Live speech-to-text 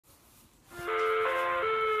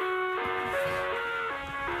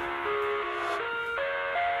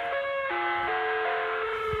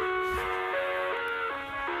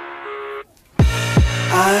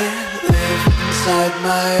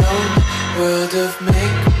world of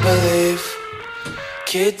make-believe.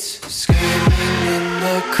 Kids screaming in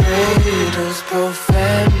their cradles,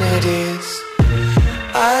 profanities.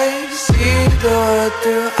 I see the world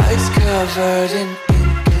through ice covered in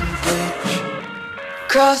ink and bleach.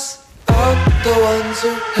 Cross out the ones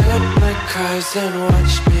who heard my cries and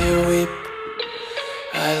watched me weep.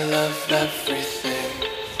 I love everything.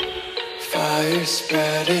 Fire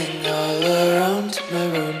spreading all around my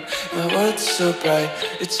room. My world's so bright,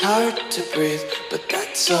 it's hard to breathe, but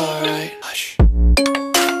that's alright. Hush.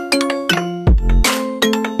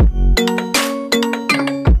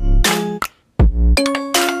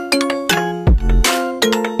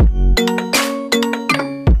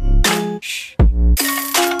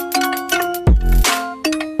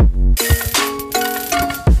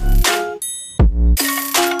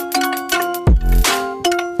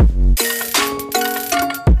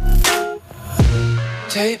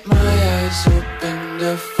 Take my eyes open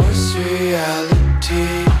to force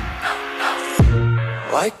reality.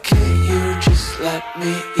 Why can't you just let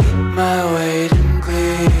me eat my weight in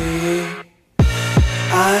glee?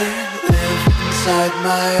 I live inside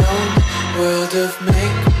my own world of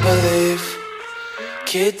make-believe.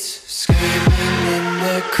 Kids screaming in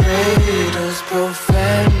their cradles,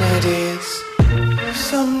 profanities.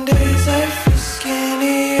 Some days I feel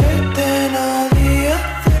skinnier than all the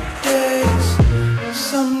other days.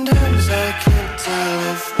 Sometimes I can't tell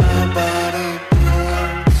if my body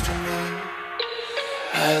belongs to me.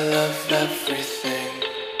 I love everything.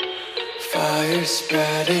 Fire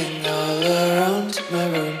spreading all around my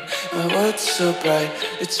room. My world's so bright,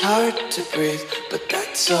 it's hard to breathe, but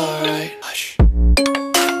that's alright. Hush.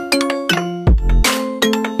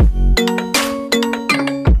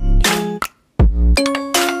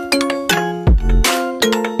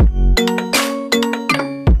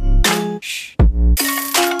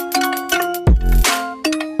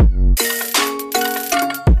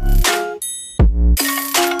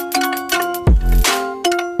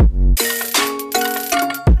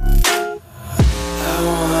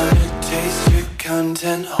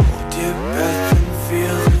 Content, hold your breath and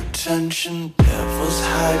feel the tension. Devils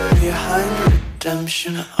hide behind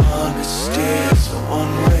redemption. Honesty is a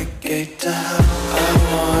one-way gate to hell. I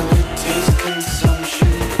wanna taste consumption,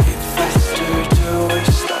 breathe faster to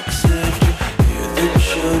waste oxygen. Hear the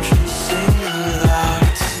children sing aloud.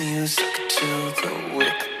 It's music till the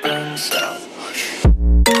wick burns out.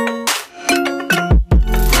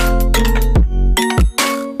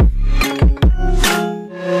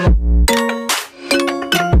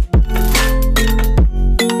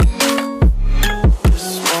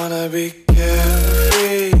 Be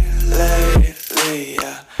carefree lately,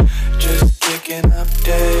 yeah. Just kicking up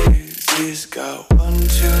daisies. Got one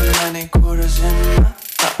too many quarters in my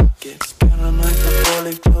pockets. Counting like the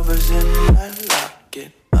four-leaf clovers in my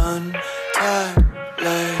locket. Untied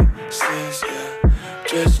laces, yeah.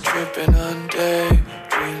 Just tripping on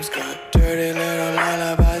daydreams. Got dirty little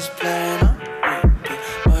lullabies playing on repeat.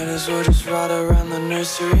 Might as well just ride around the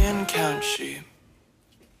nursery and count sheep.